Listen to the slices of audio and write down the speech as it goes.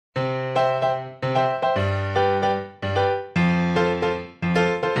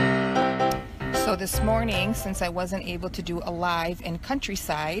this morning, since I wasn't able to do a live in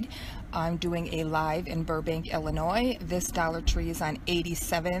Countryside, I'm doing a live in Burbank, Illinois. This Dollar Tree is on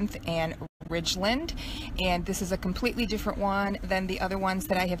 87th and Rigdeland, and this is a completely different one than the other ones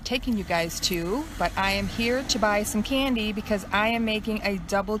that I have taken you guys to, but I am here to buy some candy because I am making a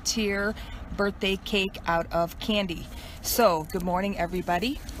double tier birthday cake out of candy. So, good morning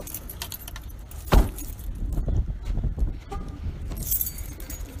everybody.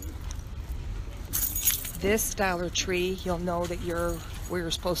 This Dollar Tree, you'll know that you're where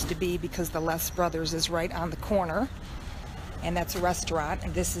you're supposed to be because the Les Brothers is right on the corner, and that's a restaurant.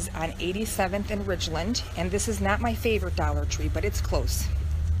 And this is on 87th and Rigdeland, and this is not my favorite Dollar Tree, but it's close.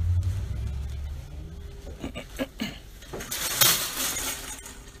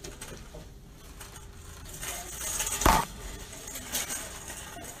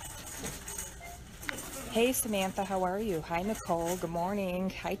 Hey Samantha, how are you? Hi Nicole, good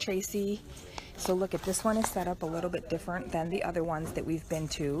morning. Hi Tracy. So look at this one is set up a little bit different than the other ones that we've been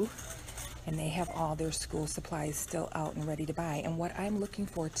to, and they have all their school supplies still out and ready to buy. And what I'm looking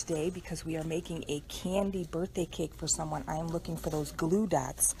for today, because we are making a candy birthday cake for someone, I'm looking for those glue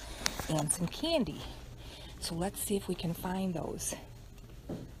dots and some candy. So let's see if we can find those.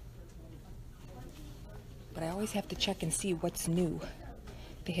 But I always have to check and see what's new.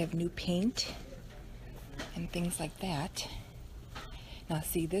 They have new paint and things like that. Now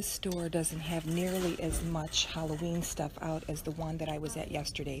see, this store doesn't have nearly as much Halloween stuff out as the one that I was at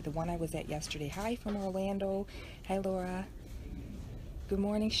yesterday. The one I was at yesterday. Hi from Orlando. Hi Laura. Good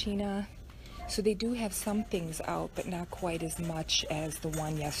morning Sheena. So they do have some things out, but not quite as much as the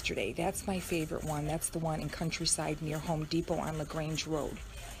one yesterday. That's my favorite one. That's the one in Countryside near Home Depot on LaGrange Road.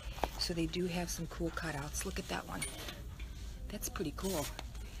 So they do have some cool cutouts. Look at that one. That's pretty cool.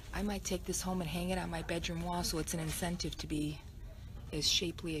 I might take this home and hang it on my bedroom wall so it's an incentive to be as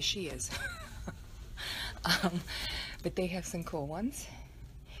shapely as she is. But they have some cool ones.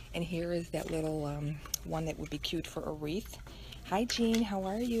 And here is that little one that would be cute for a wreath. Hi Jean, how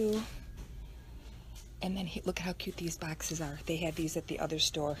are you? And then look at how cute these boxes are. They had these at the other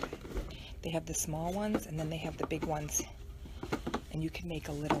store. They have the small ones and then they have the big ones. And you can make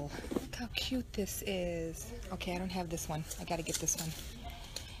a little, look how cute this is. Okay, I don't have this one. I gotta get this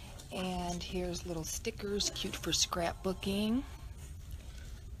one. And here's little stickers, cute for scrapbooking.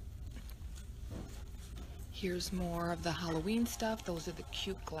 Here's more of the Halloween stuff. Those are the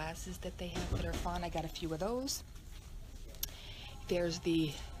cute glasses that they have that are fun. I got a few of those. There's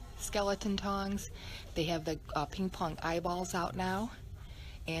the skeleton tongs. They have the ping pong eyeballs out now.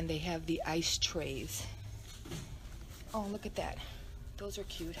 And they have the ice trays. Oh, look at that. Those are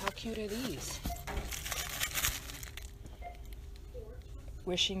cute. How cute are these?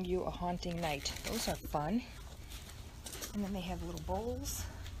 Wishing you a haunting night. Those are fun. And then they have little bowls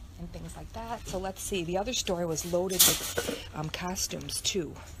and things like that. So let's see. The other store was loaded with costumes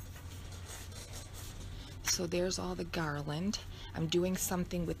too. So there's all the garland. I'm doing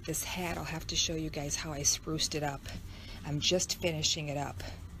something with this hat. I'll have to show you guys how I spruced it up. I'm just finishing it up.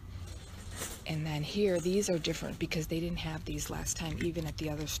 And then here, these are different because they didn't have these last time, even at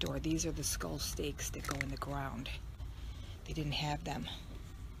the other store. These are the skull stakes that go in the ground. They didn't have them.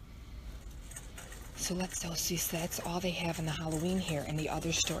 So let's all see, so that's all they have in the Halloween here, and the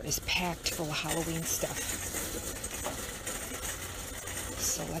other store is packed full of Halloween stuff.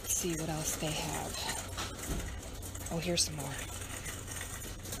 So let's see what else they have. Oh, here's some more.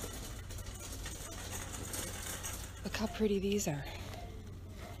 Look how pretty these are.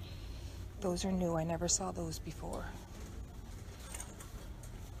 Those are new. I never saw those before.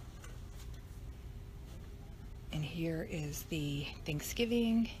 And here is the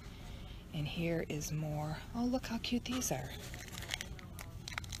Thanksgiving. And here is more. Oh, look how cute these are.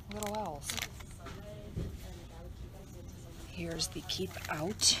 Little owls. Here's the keep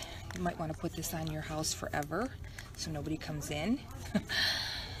out. You might want to put this on your house forever so nobody comes in.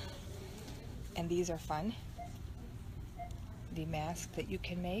 And these are fun. The mask that you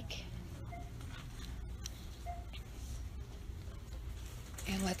can make.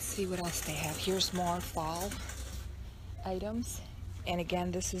 And let's see what else they have. Here's more fall items. And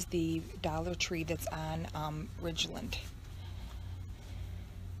again, this is the Dollar Tree that's on Rigdeland.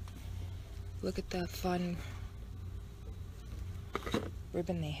 Look at the fun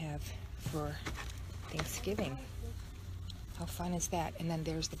ribbon they have for Thanksgiving. How fun is that? And then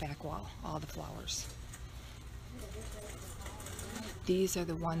there's the back wall, all the flowers. These are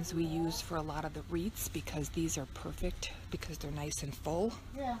the ones we use for a lot of the wreaths because these are perfect because they're nice and full.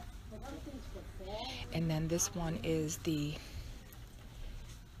 And then this one is the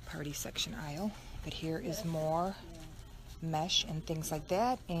party section aisle, but here is more mesh and things like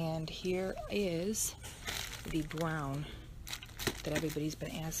that. And here is the brown that everybody's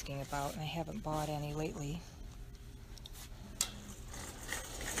been asking about, and I haven't bought any lately.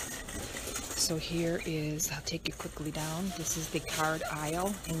 So here is, I'll take you quickly down. This is the card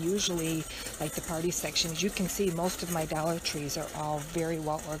aisle, and usually, like the party section, as you can see, most of my Dollar Trees are all very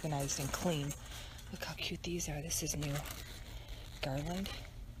well organized and clean. Look how cute these are. This is new garland,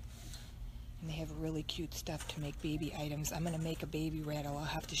 and they have really cute stuff to make baby items. I'm going to make a baby rattle. I'll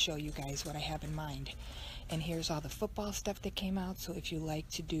have to show you guys what I have in mind. And here's all the football stuff that came out, so if you like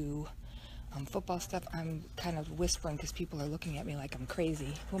to do football stuff, I'm kind of whispering because people are looking at me like I'm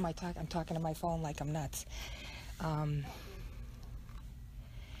crazy. Who am I talking? I'm talking to my phone like I'm nuts. And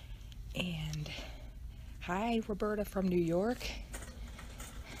hi, Roberta from New York.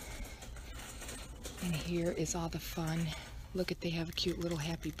 And here is all the fun. Look at, they have a cute little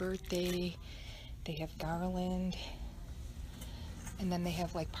happy birthday. They have garland. And then they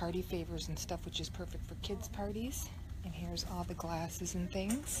have like party favors and stuff, which is perfect for kids' parties. And here's all the glasses and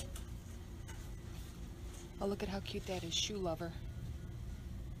things. Oh, look at how cute that is. Shoe lover.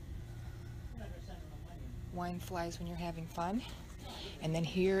 Wine flies when you're having fun. And then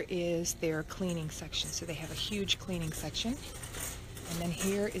here is their cleaning section. So they have a huge cleaning section. And then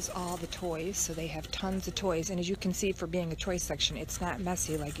here is all the toys. So they have tons of toys. And as you can see, for being a toy section, it's not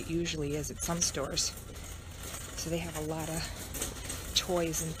messy like it usually is at some stores. So they have a lot of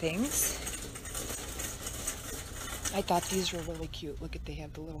toys and things. I thought these were really cute. Look at, they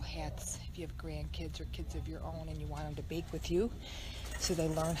have the little hats if you have grandkids or kids of your own and you want them to bake with you. So they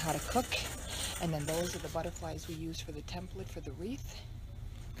learn how to cook. And then those are the butterflies we use for the template for the wreath.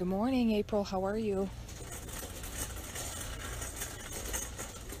 Good morning, April. How are you?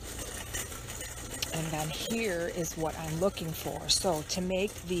 And then here is what I'm looking for. So to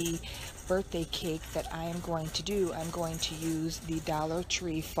make the birthday cake that I am going to do, I'm going to use the Dollar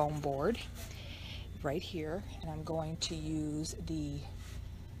Tree foam board right here, and I'm going to use the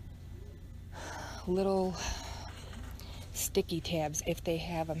little sticky tabs if they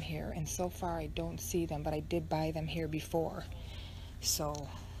have them here, and so far I don't see them, but I did buy them here before, so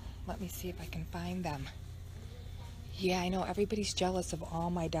let me see if I can find them. Yeah, I know everybody's jealous of all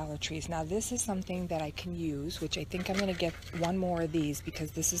my Dollar Trees. Now this is something that I can use, which I think I'm going to get one more of these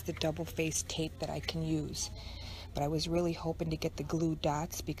because this is the double-faced tape that I can use, but I was really hoping to get the glue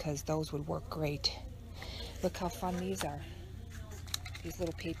dots because those would work great. Look how fun these are. These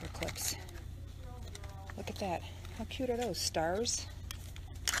little paper clips. Look at that. How cute are those? Stars?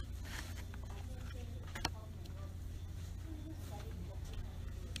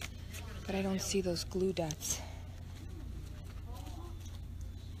 But I don't see those glue dots.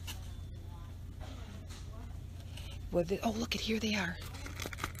 Well, oh, look at, here they are.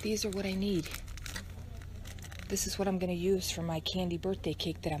 These are what I need. This is what I'm going to use for my candy birthday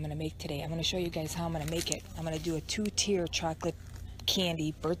cake that I'm going to make today. I'm going to show you guys how I'm going to make it. I'm going to do a 2-tier chocolate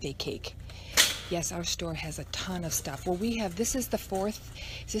candy birthday cake. Yes, our store has a ton of stuff. Well, we have, this is the 4th.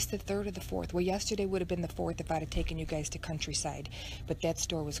 Is this the 3rd or the 4th? Well, yesterday would have been the 4th if I'd have taken you guys to Countryside. But that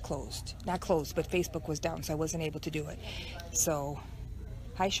store was closed. Not closed, but Facebook was down, so I wasn't able to do it. So,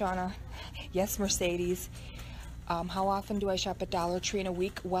 hi, Shauna. Yes, Mercedes. How often do I shop at Dollar Tree in a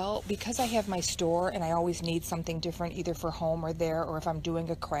week? Well, because I have my store and I always need something different either for home or there, or if I'm doing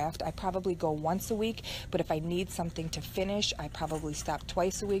a craft, I probably go once a week. But if I need something to finish, I probably stop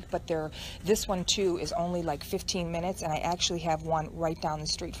twice a week. But this one too is only like 15 minutes, and I actually have one right down the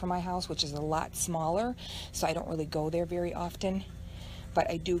street from my house, which is a lot smaller, so I don't really go there very often.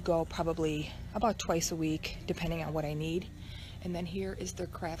 But I do go probably about twice a week, depending on what I need. And then here is their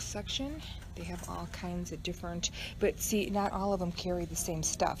craft section. They have all kinds of different, but see, not all of them carry the same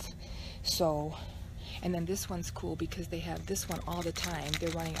stuff. So, and then this one's cool because they have this one all the time. They're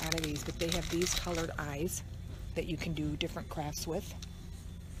running out of these, but they have these colored eyes that you can do different crafts with.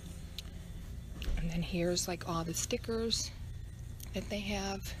 And then here's like all the stickers that they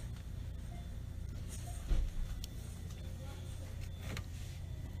have.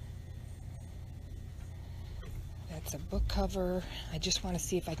 That's a book cover. I just want to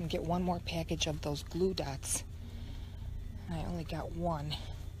see if I can get one more package of those glue dots. I only got one,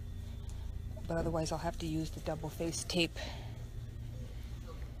 but otherwise I'll have to use the double-faced tape.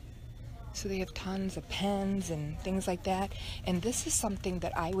 So they have tons of pens and things like that. And this is something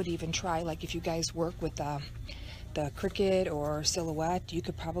that I would even try, like if you guys work with the Cricut or Silhouette, you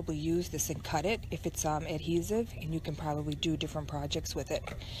could probably use this and cut it if it's adhesive, and you can probably do different projects with it.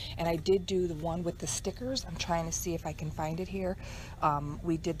 And I did do the one with the stickers. I'm trying to see if I can find it here.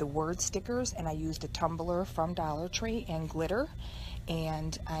 We did the word stickers, and I used a tumbler from Dollar Tree and glitter,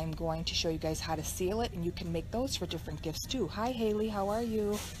 and I'm going to show you guys how to seal it, and you can make those for different gifts too. Hi Haley, how are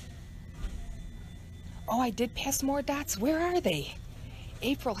you? Oh, I did pass more dots. Where are they?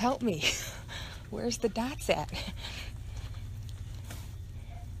 April, help me. Where's the dots at?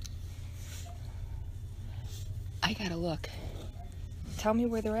 I gotta look. Tell me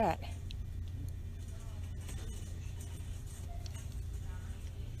where they're at.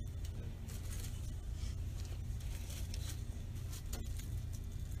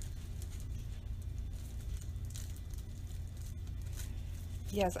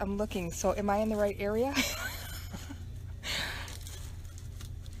 Yes, I'm looking. So am I in the right area?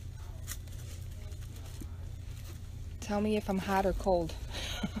 Tell me if I'm hot or cold.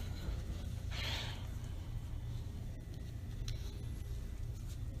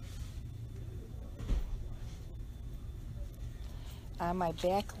 On my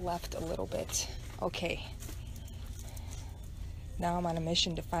back left a little bit. Okay. Now I'm on a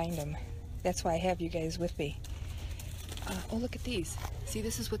mission to find them. That's why I have you guys with me. Oh, look at these. See,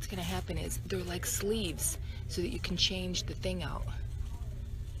 this is what's going to happen is they're like sleeves so that you can change the thing out.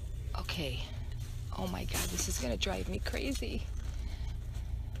 Okay. Oh my God, this is going to drive me crazy.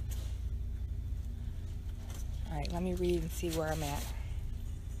 All right, let me read and see where I'm at.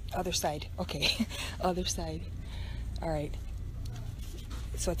 Other side. Okay. Other side. All right.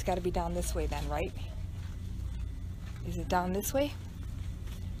 So it's got to be down this way then, right? Is it down this way?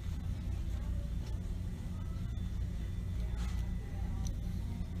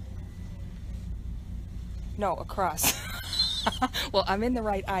 No, across. Well, I'm in the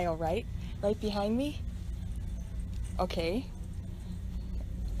right aisle, right? Right behind me? Okay.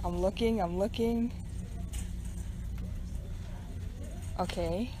 I'm looking, I'm looking.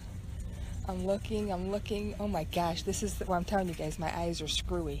 Okay. I'm looking, I'm looking. Oh my gosh, this is what I'm telling you guys, my eyes are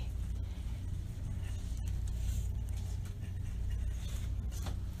screwy.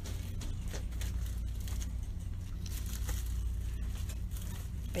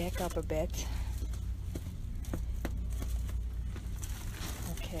 Back up a bit.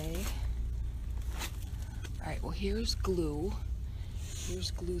 Okay. All right, well here's glue.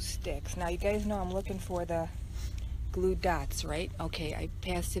 Here's glue sticks. Now you guys know I'm looking for the glue dots, right? Okay, I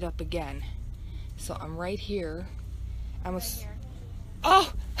passed it up again. So I'm right here. I'm right here.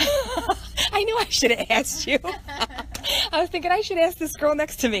 Oh! I knew I should have asked you. I was thinking I should ask this girl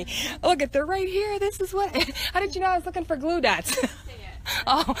next to me. Look, they're right here. This is what... How did you know I was looking for glue dots?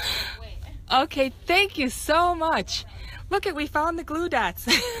 Oh, okay, thank you so much. Look we found the glue dots.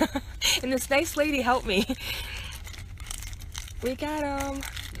 And this nice lady helped me. We got them.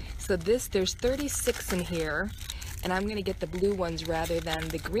 So there's 36 in here. And I'm going to get the blue ones rather than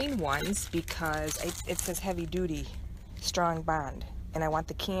the green ones because it says heavy duty, strong bond. And I want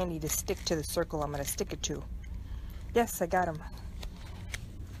the candy to stick to the circle I'm going to stick it to. Yes, I got them.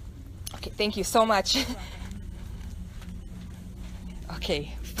 Okay, thank you so much.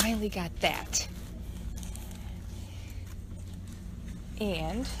 Okay, finally got that.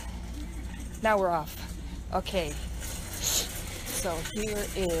 And now we're off. Okay, so here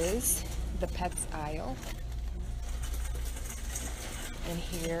is the pets aisle. And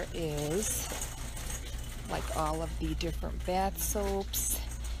here is like all of the different bath soaps.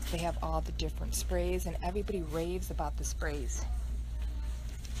 They have all the different sprays, and everybody raves about the sprays.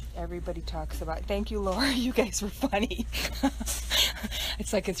 Everybody talks about, thank you, Laura, you guys were funny.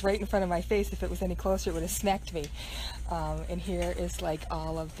 It's like it's right in front of my face. If it was any closer, it would have smacked me. And here is like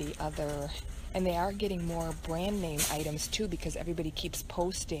all of the other, and they are getting more brand name items too, because everybody keeps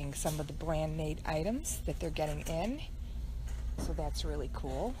posting some of the brand name items that they're getting in. So that's really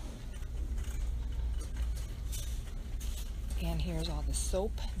cool. And here's all the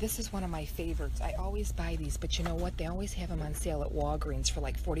soap. This is one of my favorites. I always buy these, but you know what? They always have them on sale at Walgreens for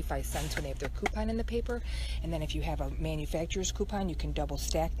like 45 cents when they have their coupon in the paper. And then if you have a manufacturer's coupon, you can double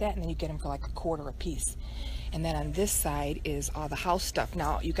stack that, and then you get them for like $1 a piece. And then on this side is all the house stuff.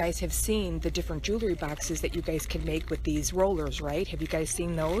 Now, you guys have seen the different jewelry boxes that you guys can make with these rollers, right? Have you guys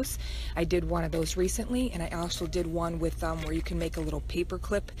seen those? I did one of those recently, and I also did one with where you can make a little paper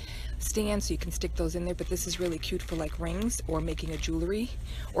clip stand so you can stick those in there. But this is really cute for like rings or making a jewelry,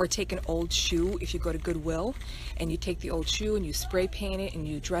 or take an old shoe if you go to Goodwill and you take the old shoe and you spray paint it and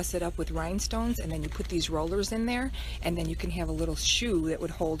you dress it up with rhinestones, and then you put these rollers in there, and then you can have a little shoe that would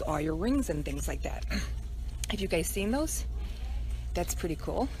hold all your rings and things like that. Have you guys seen those? That's pretty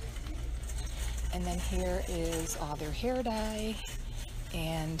cool. And then here is all their hair dye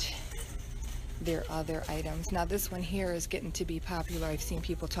and their other items. Now this one here is getting to be popular. I've seen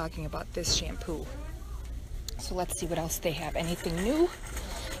people talking about this shampoo. So let's see what else they have. Anything new?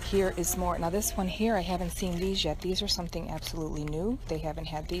 here is more. Now this one here, I haven't seen these yet. These are something absolutely new. They haven't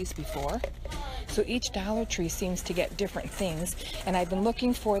had these before. So each Dollar Tree seems to get different things. And I've been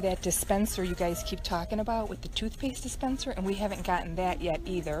looking for that dispenser you guys keep talking about with the toothpaste dispenser, and we haven't gotten that yet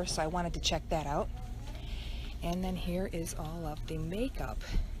either. So I wanted to check that out. And then here is all of the makeup.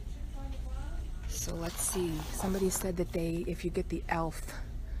 So let's see. Somebody said that if you get the e.l.f.,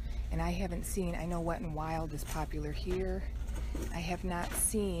 and I haven't seen, I know Wet n Wild is popular here. I have not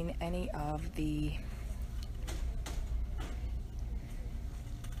seen any of the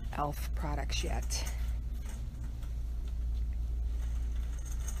e.l.f. products yet.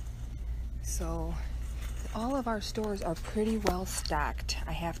 So all of our stores are pretty well stocked,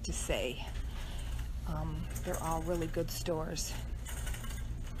 I have to say. They're all really good stores.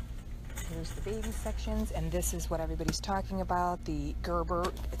 Here's the baby sections, and this is what everybody's talking about, the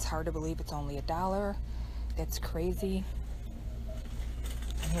Gerber. It's hard to believe it's only $1. That's crazy.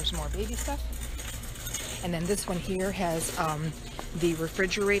 And here's more baby stuff. And then this one here has the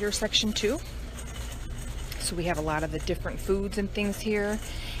refrigerator section too. So we have a lot of the different foods and things here.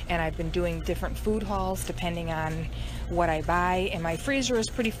 And I've been doing different food hauls depending on what I buy. And my freezer is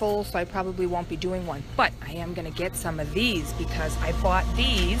pretty full, so I probably won't be doing one. But I am going to get some of these because I bought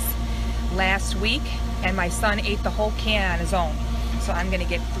these last week and my son ate the whole can on his own. So I'm going to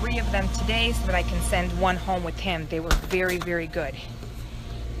get 3 of them today so that I can send one home with him. They were very, very good.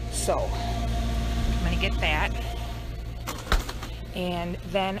 So I'm going to get that. And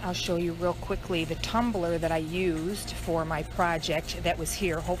then I'll show you real quickly the tumbler that I used for my project that was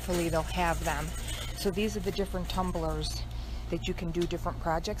here. Hopefully they'll have them. So these are the different tumblers that you can do different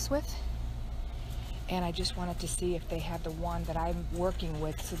projects with. And I just wanted to see if they have the one that I'm working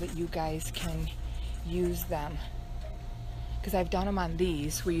with so that you guys can use them. Because I've done them on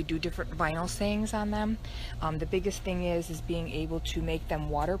these where you do different vinyl sayings on them. The biggest thing is being able to make them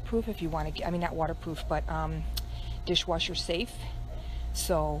waterproof if you want to, I mean not waterproof, but dishwasher safe.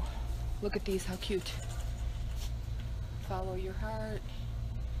 So look at these, how cute. Follow your heart.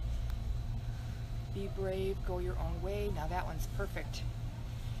 Be brave, go your own way. Now that one's perfect.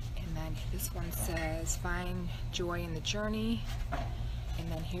 And then this one says find joy in the journey.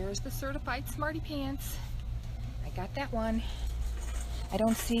 And then here's the certified smarty pants. I got that one. I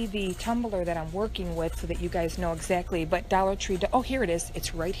don't see the tumbler that I'm working with so that you guys know exactly, but Dollar Tree, oh here it is,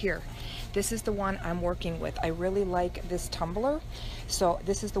 it's right here. This is the one I'm working with. I really like this tumbler. So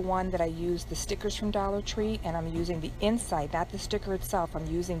this is the one that I use the stickers from Dollar Tree, and I'm using the inside, not the sticker itself. I'm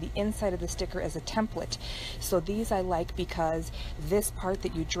using the inside of the sticker as a template. So these I like because this part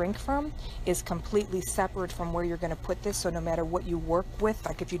that you drink from is completely separate from where you're going to put this. So no matter what you work with,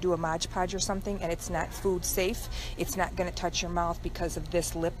 like if you do a Mod Podge or something and it's not food safe, it's not going to touch your mouth because of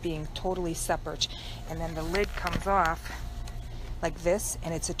this lip being totally separate. And then the lid comes off like this,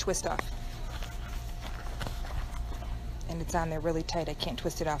 and it's a twist off. And it's on there really tight. I can't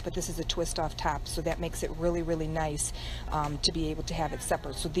twist it off, but this is a twist off top, so that makes it really, really nice to be able to have it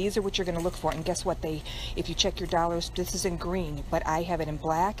separate. So these are what you're going to look for. And guess what? If you check your dollars, this is in green, but I have it in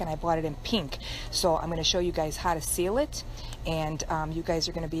black and I bought it in pink. So I'm going to show you guys how to seal it, and you guys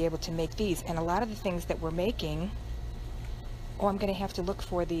are going to be able to make these. And a lot of the things that we're making, oh, I'm going to have to look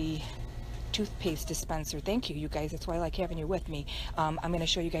for the toothpaste dispenser. Thank you, you guys. That's why I like having you with me. I'm going to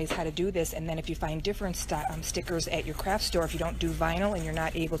show you guys how to do this, and then if you find different stickers at your craft store, if you don't do vinyl and you're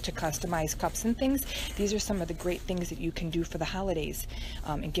not able to customize cups and things, these are some of the great things that you can do for the holidays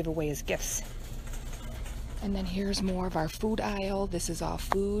and give away as gifts. And then here's more of our food aisle. This is all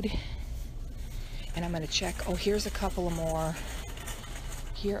food. And I'm going to check. Oh, here's a couple of more.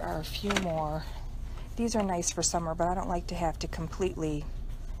 Here are a few more. These are nice for summer, but I don't like to have to completely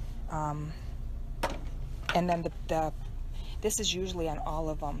and then this is usually on all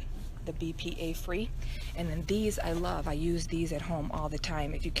of them, the BPA free. And then these I love. I use these at home all the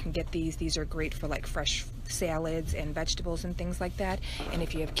time. If you can get these are great for like fresh salads and vegetables and things like that. And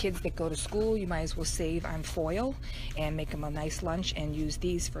if you have kids that go to school, you might as well save on foil and make them a nice lunch and use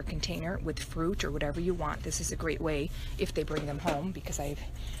these for a container with fruit or whatever you want. This is a great way if they bring them home, because I've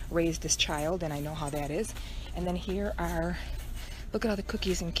raised this child and I know how that is. And then here are, look at all the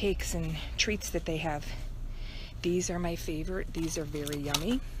cookies and cakes and treats that they have. These are my favorite. These are very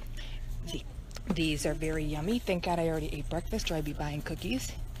yummy. These are very yummy. Thank God I already ate breakfast or I'd be buying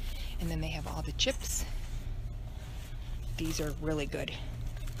cookies. And then they have all the chips. These are really good.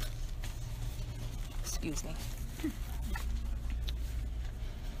 Excuse me.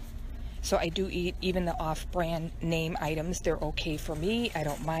 So I do eat even the off-brand name items. They're okay for me. I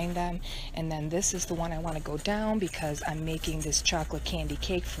don't mind them. And then this is the one I want to go down because I'm making this chocolate candy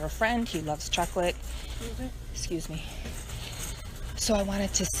cake for a friend. He loves chocolate. Excuse me. So I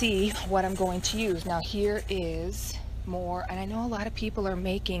wanted to see what I'm going to use. Now here is more, and I know a lot of people are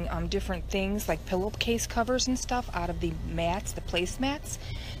making different things like pillowcase covers and stuff out of the mats, the placemats.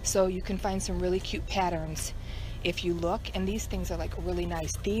 So you can find some really cute patterns if you look, and these things are like really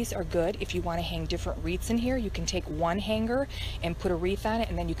nice. These are good if you want to hang different wreaths in here. You can take one hanger and put a wreath on it,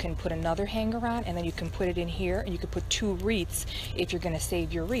 and then you can put another hanger on, and then you can put it in here, and you can put 2 wreaths if you're going to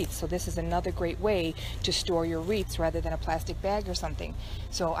save your wreaths. So this is another great way to store your wreaths rather than a plastic bag or something.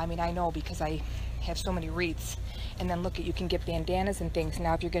 So I mean, I know because I have so many wreaths. And then look at, you can get bandanas and things.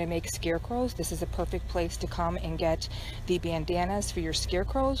 Now if you're going to make scarecrows, this is a perfect place to come and get the bandanas for your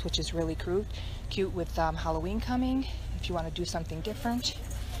scarecrows, which is really cute with Halloween coming, if you want to do something different.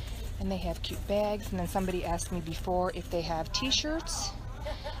 And they have cute bags. And then somebody asked me before if they have t-shirts.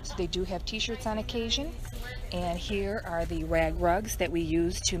 So they do have t-shirts on occasion. And here are the rag rugs that we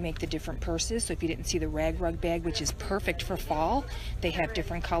use to make the different purses. So if you didn't see the rag rug bag, which is perfect for fall, they have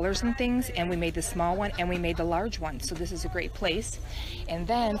different colors and things, and we made the small one and we made the large one. So this is a great place. And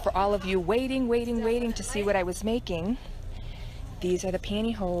then for all of you waiting to see what I was making, these are the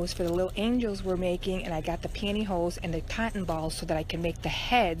pantyhose for the little angels we're making, and I got the pantyhose and the cotton balls so that I can make the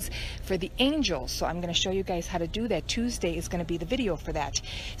heads for the angels. So I'm going to show you guys how to do that. Tuesday is going to be the video for that.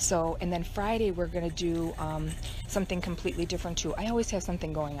 So, and then Friday we're going to do something completely different too. I always have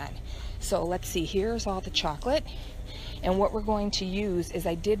something going on. So let's see, here's all the chocolate. And what we're going to use is,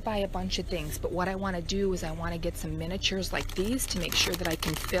 I did buy a bunch of things, but what I want to do is I want to get some miniatures like these to make sure that I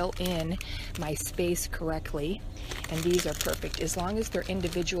can fill in my space correctly. And these are perfect as long as they're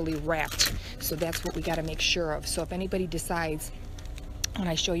individually wrapped. So that's what we got to make sure of. So if anybody decides, when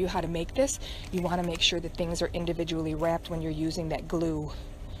I show you how to make this, you want to make sure that things are individually wrapped when you're using that glue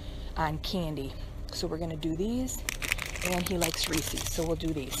on candy. So we're going to do these, and he likes Reese's, so we'll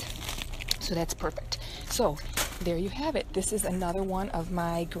do these. So that's perfect. So there you have it. This is another one of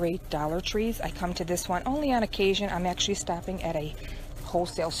my great Dollar Trees. I come to this one only on occasion. I'm actually stopping at a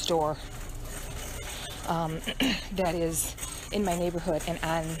wholesale store that is in my neighborhood,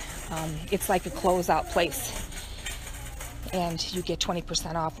 and it's like a closeout place, and you get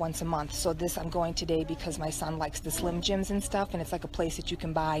 20% off once a month. So this I'm going today because my son likes the Slim Jims and stuff, and it's like a place that you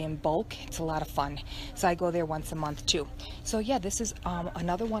can buy in bulk. It's a lot of fun. So I go there once a month too. So yeah, this is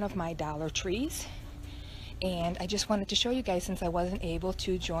another one of my Dollar Trees. And I just wanted to show you guys since I wasn't able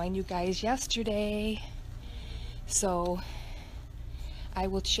to join you guys yesterday. So I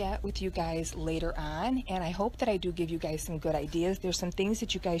will chat with you guys later on, and I hope that I do give you guys some good ideas. There's some things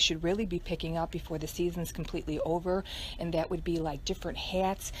that you guys should really be picking up before the season's completely over, and that would be like different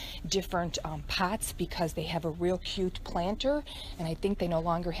hats, different pots, because they have a real cute planter, and I think they no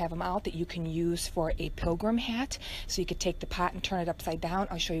longer have them out that you can use for a pilgrim hat. So you could take the pot and turn it upside down.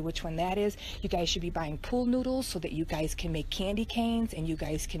 I'll show you which one that is. You guys should be buying pool noodles so that you guys can make candy canes, and you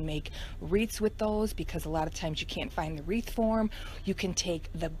guys can make wreaths with those, because a lot of times you can't find the wreath form. You can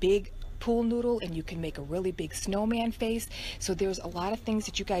take the big pool noodle and you can make a really big snowman face. So there's a lot of things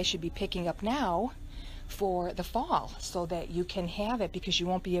that you guys should be picking up now for the fall so that you can have it, because you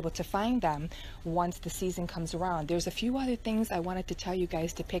won't be able to find them once the season comes around. There's a few other things I wanted to tell you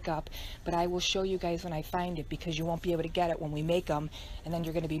guys to pick up, but I will show you guys when I find it, because you won't be able to get it when we make them, and then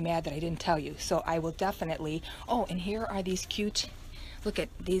you're going to be mad that I didn't tell you. So I will definitely. Oh, and here are these cute, look at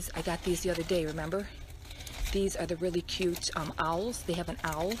these. I got these the other day, remember? These are the really cute owls. They have an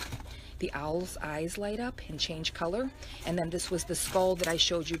owl. The owl's eyes light up and change color. And then this was the skull that I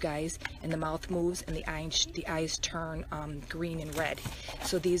showed you guys, and the mouth moves and the eyes turn green and red.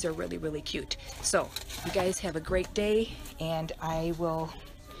 So these are really, really cute. So you guys have a great day, and I will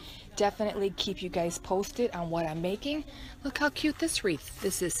definitely keep you guys posted on what I'm making. Look how cute this wreath,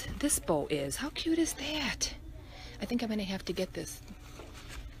 this bow is. How cute is that? I think I'm gonna have to get this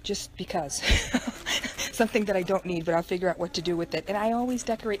just because. Something that I don't need, but I'll figure out what to do with it. And I always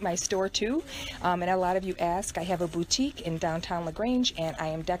decorate my store too, and a lot of you ask, I have a boutique in downtown LaGrange, and I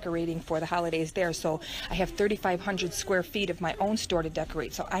am decorating for the holidays there. So I have 3,500 square feet of my own store to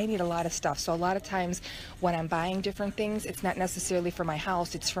decorate, so I need a lot of stuff. So a lot of times when I'm buying different things, it's not necessarily for my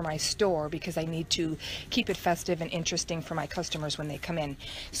house, it's for my store, because I need to keep it festive and interesting for my customers when they come in.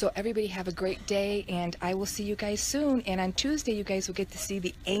 So everybody have a great day, and I will see you guys soon. And on Tuesday you guys will get to see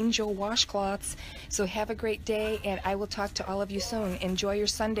the angel washcloths. So have a great day, and I will talk to all of you soon. Enjoy your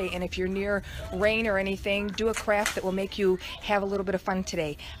Sunday, and if you're near rain or anything, do a craft that will make you have a little bit of fun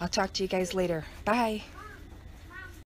today. I'll talk to you guys later. Bye.